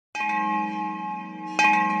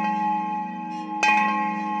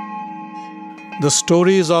The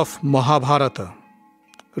stories of Mahabharata,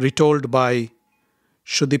 retold by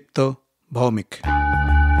Sudipta Bhawmik.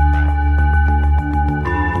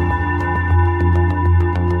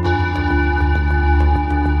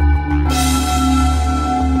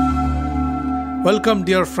 Welcome,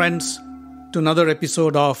 dear friends, to another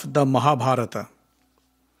episode of the Mahabharata.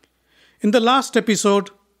 In the last episode,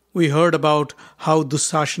 we heard about how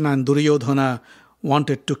Dussasana and Duryodhana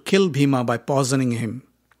wanted to kill Bhima by poisoning him,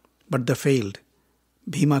 but they failed.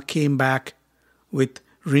 Bhima came back with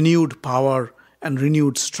renewed power and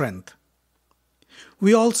renewed strength.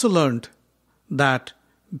 We also learned that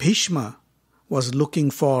Bhishma was looking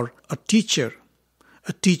for a teacher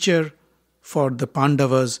for the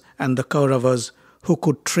Pandavas and the Kauravas who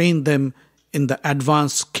could train them in the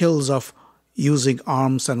advanced skills of using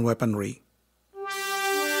arms and weaponry.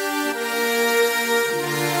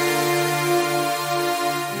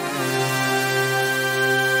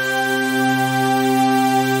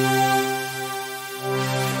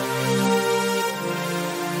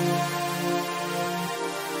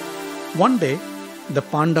 One day, the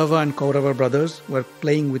Pandava and Kaurava brothers were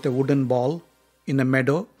playing with a wooden ball in a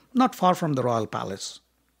meadow not far from the royal palace.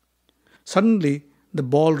 Suddenly, the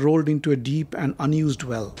ball rolled into a deep and unused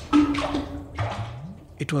well.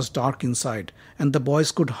 It was dark inside, and the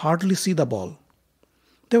boys could hardly see the ball.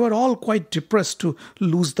 They were all quite depressed to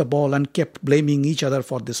lose the ball and kept blaming each other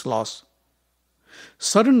for this loss.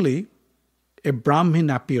 Suddenly, a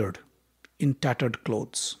Brahmin appeared in tattered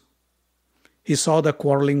clothes. He saw the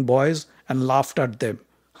quarreling boys and laughed at them.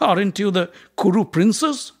 "Aren't you the Kuru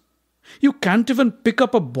princes? You can't even pick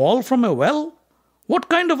up a ball from a well? What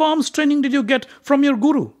kind of arms training did you get from your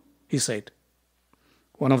guru?" he said.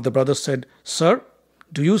 One of the brothers said, "Sir,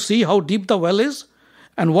 do you see how deep the well is?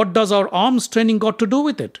 And what does our arms training got to do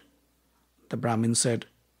with it?" The Brahmin said,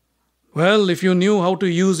 "Well, if you knew how to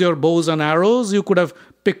use your bows and arrows, you could have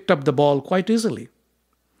picked up the ball quite easily."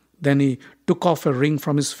 Then he took off a ring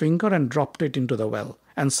from his finger and dropped it into the well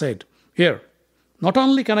and said, "Here, not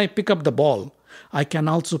only can I pick up the ball, I can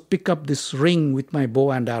also pick up this ring with my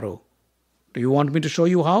bow and arrow. Do you want me to show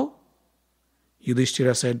you how?"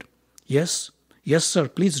 Yudhishthira said, Yes, sir,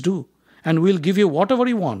 please do, and we'll give you whatever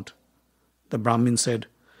you want." The Brahmin said,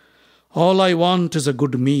 "All I want is a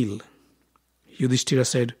good meal." Yudhishthira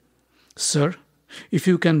said, "Sir, if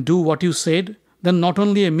you can do what you said, then not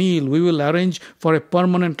only a meal, we will arrange for a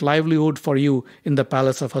permanent livelihood for you in the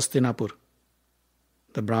palace of Hastinapura."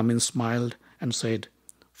 The Brahmin smiled and said,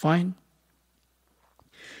 "Fine."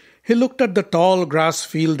 He looked at the tall grass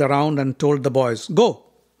field around and told the boys, "Go,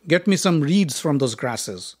 get me some reeds from those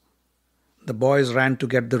grasses." The boys ran to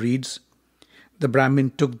get the reeds. The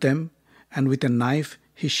Brahmin took them, and with a knife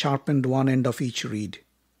he sharpened one end of each reed.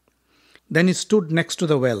 Then he stood next to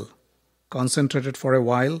the well, concentrated for a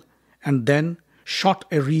while, and then shot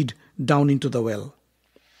a reed down into the well.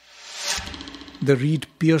 The reed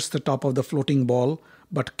pierced the top of the floating ball,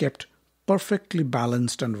 but kept perfectly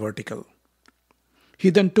balanced and vertical. He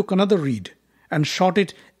then took another reed and shot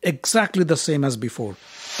it exactly the same as before,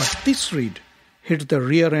 but this reed hit the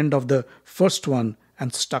rear end of the first one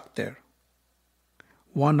and stuck there.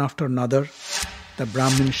 One after another, the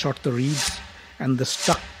Brahmin shot the reeds, and they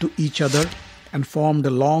stuck to each other and formed a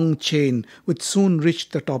long chain which soon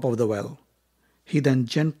reached the top of the well. He then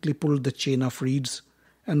gently pulled the chain of reeds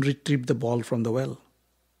and retrieved the ball from the well.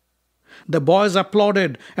 The boys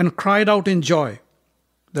applauded and cried out in joy.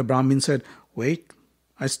 The Brahmin said, "Wait,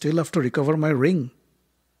 I still have to recover my ring."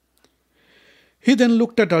 He then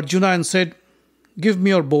looked at Arjuna and said, "Give me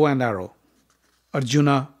your bow and arrow."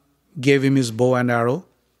 Arjuna gave him his bow and arrow.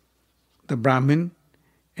 The Brahmin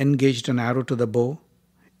engaged an arrow to the bow,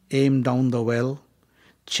 aimed down the well,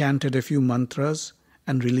 chanted a few mantras,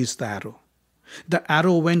 and released the arrow. The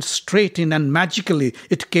arrow went straight in, and magically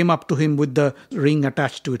it came up to him with the ring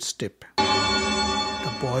attached to its tip.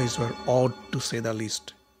 The boys were awed, to say the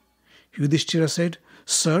least. Yudhishthira said,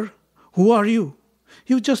 "Sir, who are you?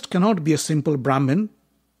 You just cannot be a simple Brahmin."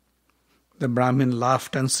 The Brahmin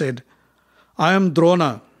laughed and said, "I am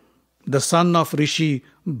Drona, the son of Rishi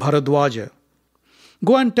Bharadwaja.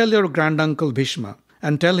 Go and tell your granduncle Bhishma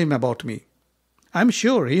and tell him about me. I am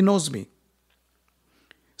sure he knows me."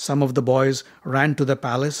 Some of the boys ran to the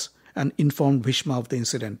palace and informed Bhishma of the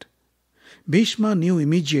incident. Bhishma knew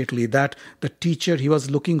immediately that the teacher he was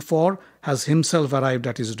looking for has himself arrived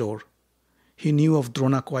at his door. He knew of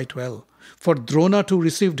Drona quite well, for Drona too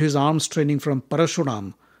received his arms training from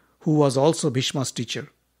Parashuram, who was also Bhishma's teacher.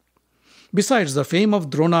 Besides, the fame of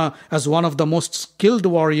Drona as one of the most skilled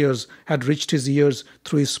warriors had reached his ears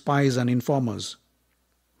through his spies and informers.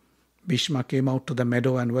 Bhishma came out to the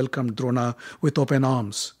meadow and welcomed Drona with open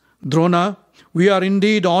arms. Drona, we are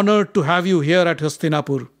indeed honored to have you here at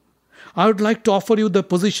Hastinapur. I would like to offer you the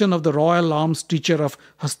position of the royal arms teacher of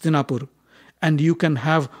Hastinapur, and you can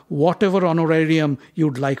have whatever honorarium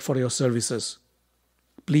you'd like for your services.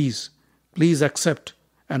 Please accept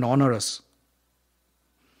and honor us.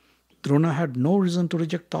 Drona had no reason to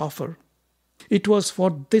reject the offer. It was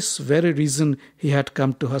for this very reason he had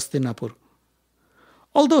come to Hastinapur.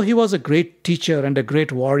 Although he was a great teacher and a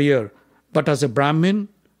great warrior, but as a Brahmin,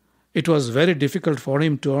 it was very difficult for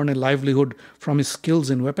him to earn a livelihood from his skills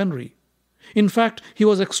in weaponry. In fact, he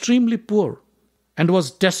was extremely poor and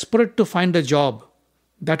was desperate to find a job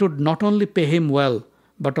that would not only pay him well,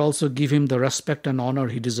 but also give him the respect and honor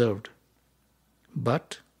he deserved.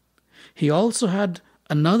 But he also had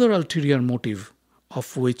another ulterior motive,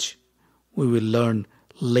 of which we will learn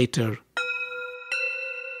later.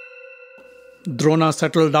 Drona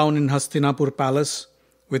settled down in Hastinapur palace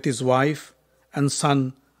with his wife and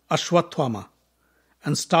son Ashwathwama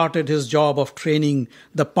and started his job of training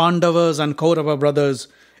the Pandavas and Kaurava brothers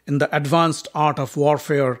in the advanced art of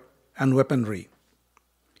warfare and weaponry.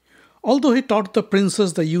 Although he taught the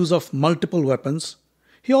princes the use of multiple weapons,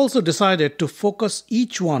 he also decided to focus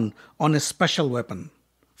each one on a special weapon.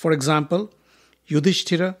 For example,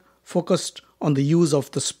 Yudhishthira focused on the use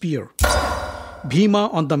of the spear, Bhima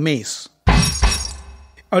on the mace,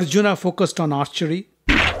 Arjuna focused on archery,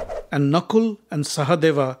 and Nakul and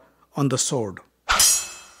Sahadeva on the sword.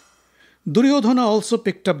 Duryodhana also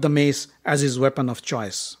picked up the mace as his weapon of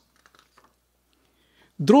choice.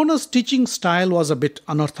 Drona's teaching style was a bit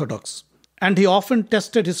unorthodox, and he often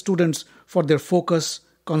tested his students for their focus,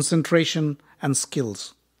 concentration, and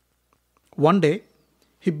skills. One day,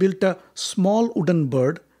 he built a small wooden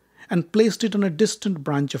bird and placed it on a distant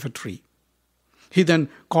branch of a tree. He then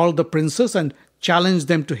called the princes and challenged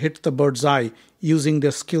them to hit the bird's eye using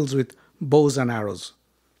their skills with bows and arrows.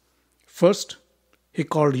 First, he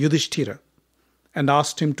called Yudhishthira and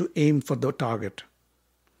asked him to aim for the target.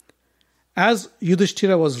 As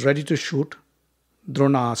Yudhishthira was ready to shoot,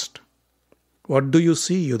 Drona asked, "What do you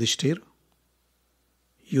see, Yudhishthira?"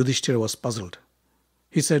 Yudhishthira was puzzled.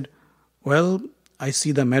 He said, "Well, I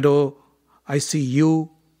see the meadow, I see you,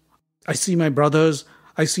 I see my brothers,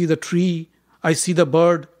 I see the tree, I see the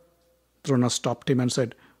bird." Drona stopped him and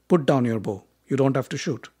said, "Put down your bow. You don't have to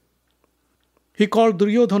shoot." He called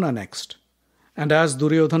Duryodhana next, and as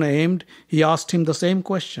Duryodhana aimed, he asked him the same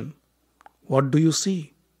question. "What do you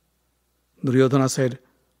see?" Duryodhana said,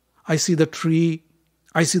 "I see the tree,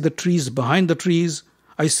 I see the trees behind the trees,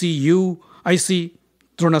 I see you, I see..."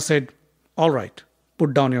 Drona said, "All right,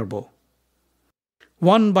 put down your bow."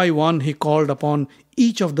 One by one, he called upon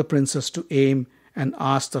each of the princes to aim and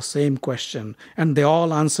ask the same question, and they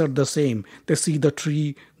all answered the same. They see the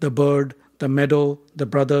tree, the bird, the meadow, the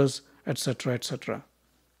brothers, etc., etc.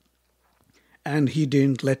 And he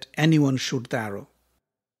didn't let anyone shoot the arrow.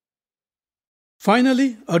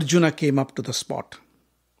 Finally, Arjuna came up to the spot.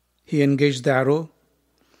 He engaged the arrow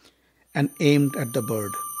and aimed at the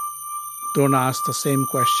bird. Drona asked the same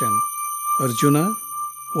question. "Arjuna,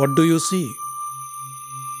 what do you see?"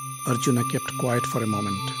 Arjuna kept quiet for a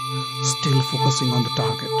moment, still focusing on the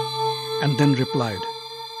target, and then replied,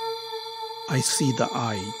 "I see the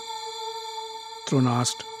eye." Drona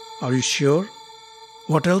asked, "Are you sure?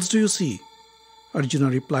 What else do you see?" Arjuna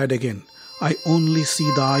replied again, "I only see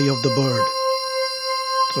the eye of the bird."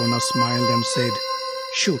 Drona smiled and said,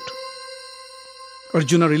 "Shoot."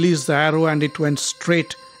 Arjuna released the arrow and it went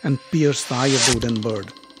straight and pierced the eye of the wooden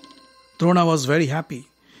bird. Drona was very happy.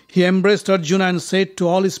 He embraced Arjuna and said to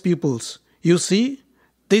all his pupils, "You see,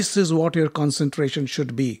 this is what your concentration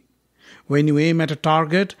should be. When you aim at a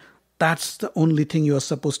target, that's the only thing you are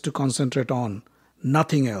supposed to concentrate on,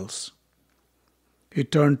 nothing else." He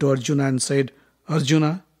turned to Arjuna and said,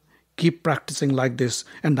 "Arjuna, keep practicing like this,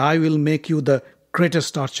 and I will make you the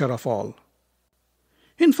greatest archer of all."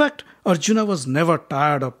 In fact, Arjuna was never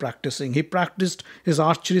tired of practicing. He practiced his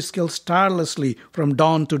archery skills tirelessly from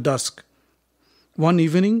dawn to dusk. One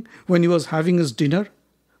evening, when he was having his dinner,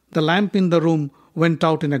 the lamp in the room went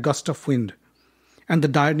out in a gust of wind, and the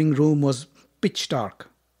dining room was pitch dark.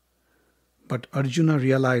 But Arjuna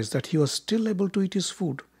realized that he was still able to eat his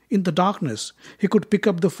food. In the darkness, he could pick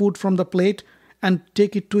up the food from the plate and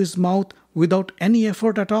take it to his mouth without any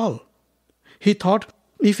effort at all. He thought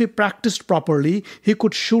if he practiced properly, he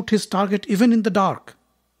could shoot his target even in the dark.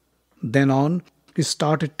 Then on, he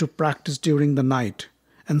started to practice during the night,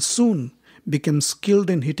 and soon became skilled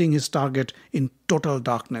in hitting his target in total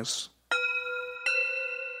darkness.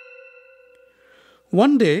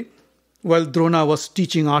 One day, while Drona was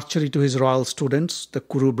teaching archery to his royal students, the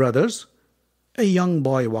Kuru brothers, a young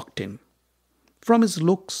boy walked in. From his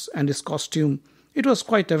looks and his costume, it was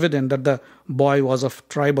quite evident that the boy was of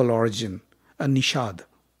tribal origin, a Nishad.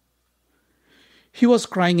 He was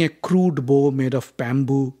carrying a crude bow made of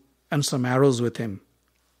bamboo and some arrows with him.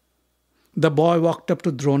 The boy walked up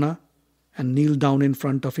to Drona and kneeled down in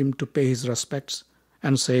front of him to pay his respects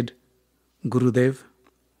and said, "Gurudev,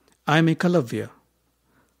 I am Ekalavya.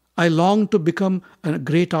 I long to become a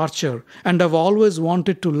great archer and have always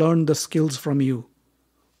wanted to learn the skills from you.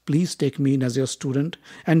 Please take me in as your student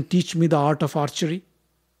and teach me the art of archery."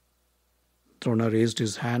 Drona raised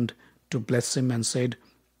his hand to bless him and said,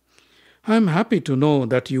 "I am happy to know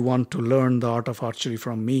that you want to learn the art of archery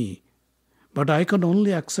from me, but I can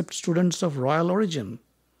only accept students of royal origin.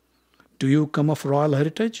 Do you come of royal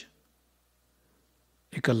heritage?"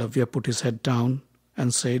 Ekalavya put his head down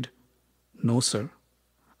and said, "No, sir.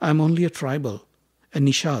 I am only a tribal, a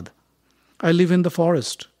Nishad. I live in the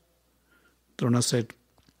forest." Drona said,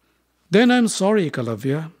 "Then I am sorry,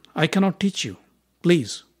 Ekalavya. I cannot teach you.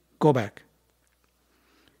 Please, go back."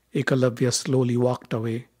 Ekalavya slowly walked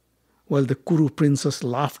away, while the Kuru princess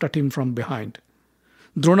laughed at him from behind.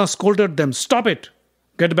 Drona scolded them, "Stop it!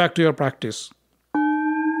 Get back to your practice."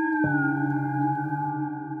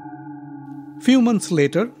 Few months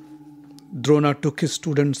later, Drona took his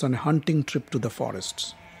students on a hunting trip to the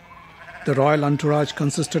forests. The royal entourage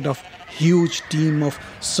consisted of a huge team of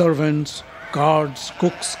servants, guards,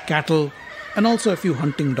 cooks, cattle, and also a few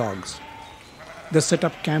hunting dogs. They set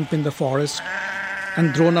up camp in the forest,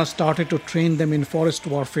 and Drona started to train them in forest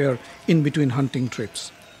warfare in between hunting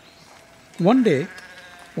trips. One day,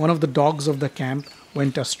 one of the dogs of the camp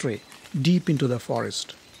went astray, deep into the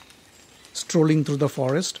forest. Strolling through the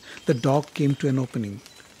forest, the dog came to an opening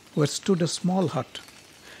where stood a small hut,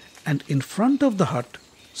 and in front of the hut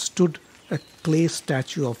stood a clay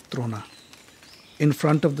statue of Drona. In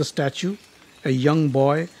front of the statue, a young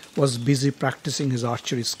boy was busy practicing his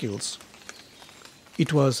archery skills.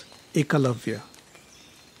 It was Ekalavya.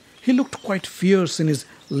 He looked quite fierce in his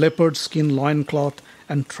leopard skin loincloth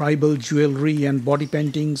and tribal jewelry and body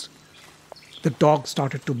paintings. The dog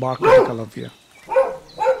started to bark at Ekalavya.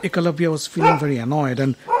 Ekalavya was feeling very annoyed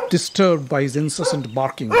and disturbed by his incessant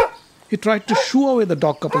barking. He tried to shoo away the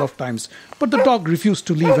dog a couple of times, but the dog refused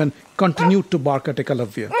to leave and continued to bark at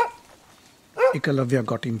Ekalavya. Ekalavya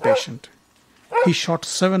got impatient. He shot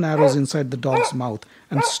 7 arrows inside the dog's mouth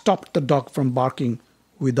and stopped the dog from barking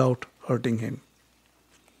without hurting him.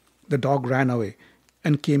 The dog ran away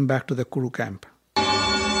and came back to the Kuru camp.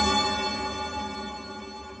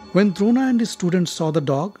 When Drona and his students saw the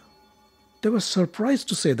dog, they were surprised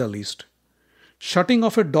to say the least. Shutting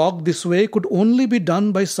off a dog this way could only be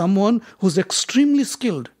done by someone who's extremely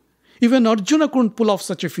skilled. Even Arjuna couldn't pull off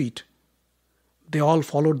such a feat. They all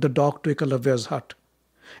followed the dog to Ekalavya's hut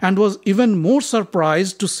and was even more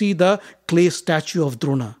surprised to see the clay statue of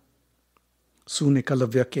Drona. Soon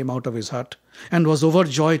Ekalavya came out of his hut and was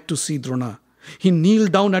overjoyed to see Drona. He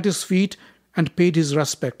kneeled down at his feet and paid his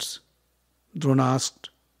respects. Drona asked,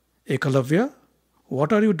 "Ekalavya,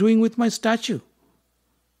 what are you doing with my statue?"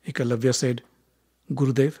 Ekalavya said,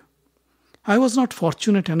 "Gurudev, I was not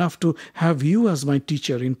fortunate enough to have you as my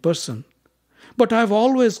teacher in person, but I have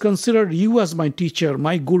always considered you as my teacher,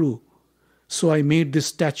 my guru. So I made this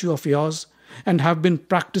statue of yours and have been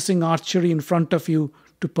practicing archery in front of you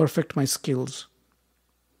to perfect my skills."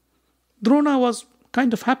 Drona was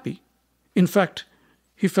kind of happy. In fact,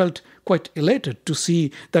 he felt quite elated to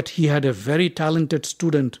see that he had a very talented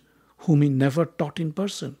student whom he never taught in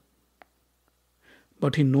person.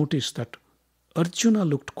 But he noticed that Arjuna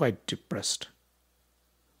looked quite depressed.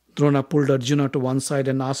 Drona pulled Arjuna to one side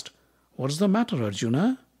and asked, "What's the matter,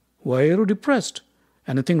 Arjuna? Why are you depressed?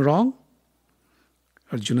 Anything wrong?"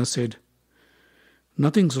 Arjuna said,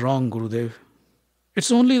 "Nothing's wrong, Gurudev.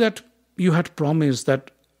 It's only that you had promised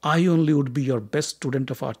that I only would be your best student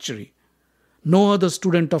of archery. No other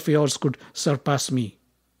student of yours could surpass me.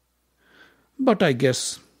 But I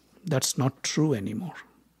guess that's not true anymore."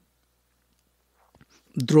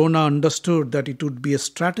 Drona understood that it would be a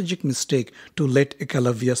strategic mistake to let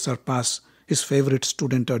Ekalavya surpass his favorite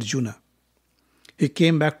student Arjuna. He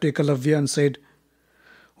came back to Ekalavya and said,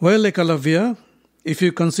 "Well, Ekalavya, if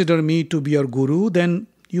you consider me to be your guru, then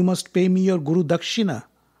you must pay me your guru dakshina,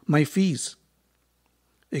 my fees."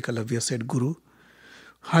 Ekalavya said, "Guru,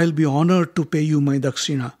 I'll be honored to pay you my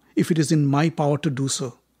dakshina if it is in my power to do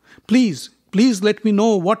so. Please let me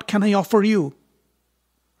know what can I offer you."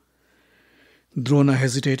 Drona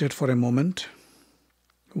hesitated for a moment,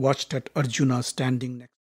 watched at Arjuna standing next